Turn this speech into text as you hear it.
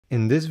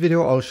In this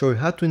video, I'll show you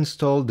how to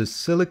install the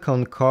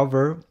silicone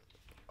cover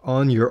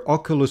on your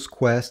Oculus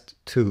Quest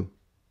 2.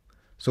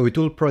 So it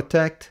will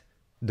protect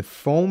the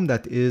foam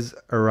that is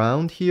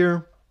around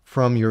here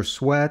from your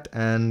sweat,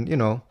 and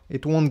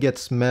it won't get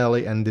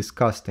smelly and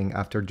disgusting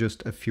after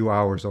just a few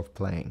hours of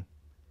playing.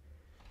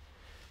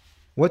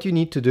 What you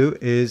need to do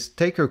is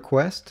take your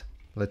Quest.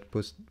 Let's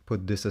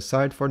put this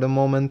aside for the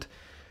moment.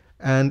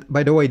 And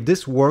by the way,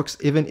 this works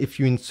even if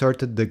you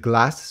inserted the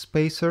glass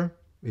spacer.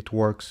 It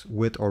works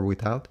with or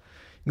without.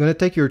 You're going to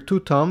take your two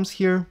thumbs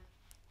here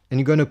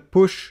and you're going to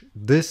push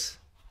this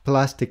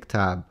plastic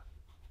tab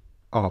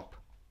up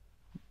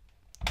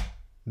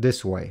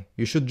this way.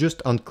 You should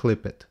just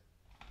unclip it.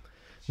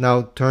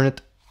 Now turn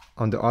it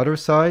on the other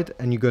side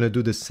and you're going to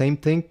do the same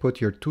thing.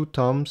 Put your two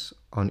thumbs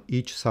on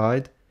each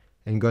side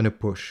and you're going to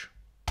push.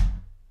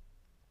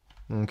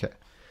 Okay.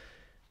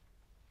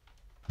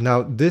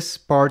 Now this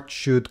part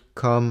should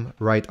come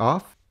right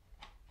off.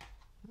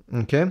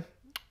 Okay.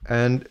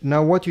 And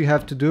now what you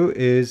have to do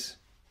is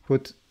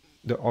put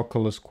the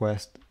Oculus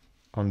Quest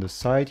on the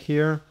side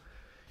here.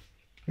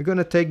 You're going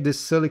to take this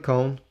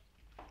silicone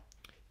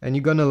and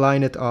you're going to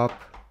line it up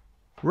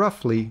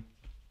roughly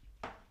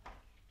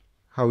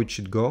how it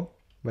should go,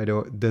 by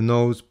the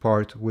nose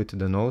part with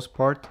the nose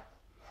part.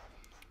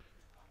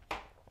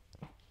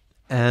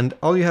 And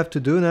all you have to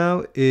do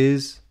now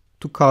is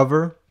to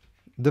cover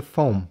the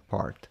foam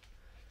part.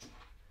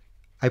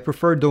 I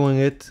prefer doing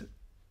it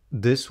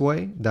this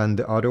way than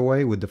the other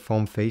way with the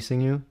foam facing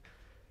you.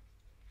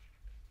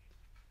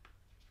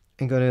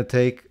 I'm gonna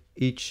take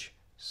each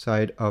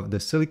side of the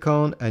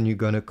silicone and you're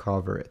gonna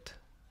cover it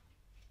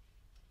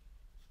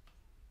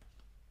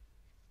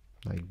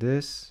like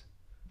this.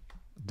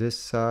 This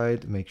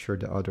side, make sure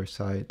the other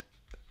side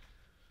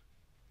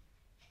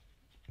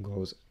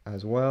goes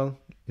as well.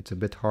 It's a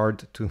bit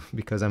hard to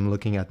because I'm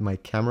looking at my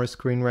camera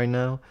screen right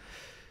now,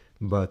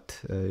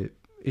 but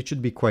it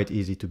should be quite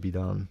easy to be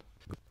done.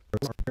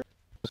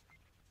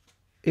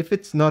 If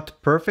it's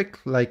not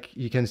perfect, like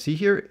you can see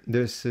here,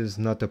 this is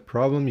not a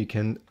problem. You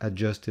can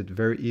adjust it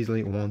very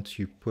easily once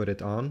you put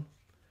it on.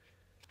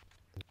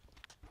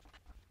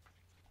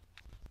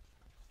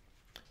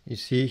 You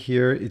see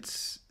here,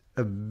 it's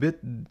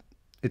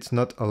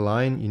not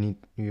aligned.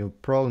 You'll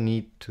probably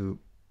need to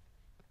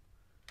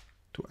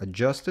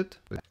adjust it.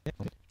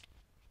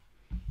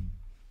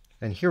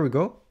 And here we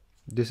go.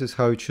 This is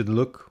how it should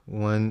look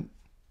when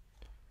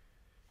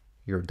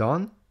you're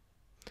done.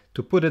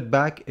 To put it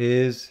back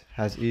is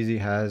as easy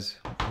as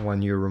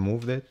when you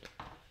removed it.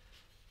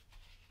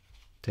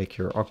 Take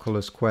your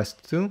Oculus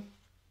Quest 2,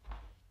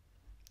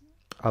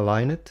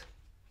 align it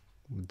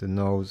with the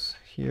nose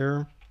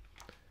here.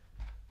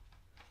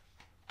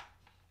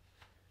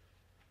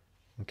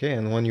 Okay,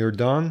 and when you're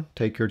done,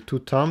 take your two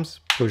thumbs,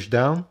 push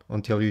down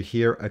until you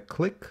hear a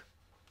click.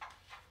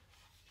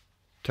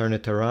 Turn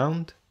it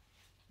around,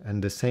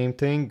 and the same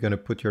thing, gonna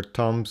put your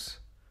thumbs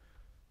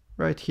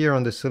right here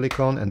on the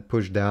silicone and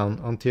push down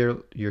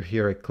until you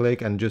hear a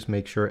click, and just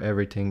make sure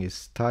everything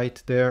is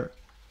tight there.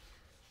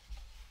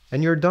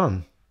 And you're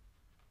done.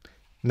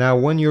 Now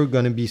when you're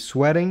gonna be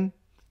sweating,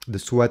 the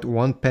sweat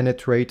won't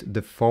penetrate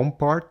the foam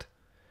part,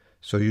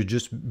 so you'll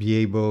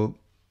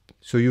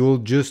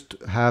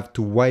just have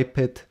to wipe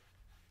it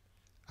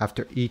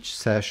after each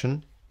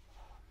session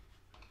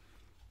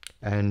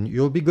and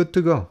you'll be good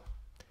to go.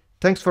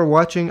 Thanks for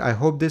watching. I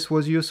hope this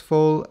was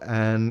useful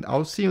and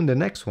I'll see you in the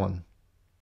next one.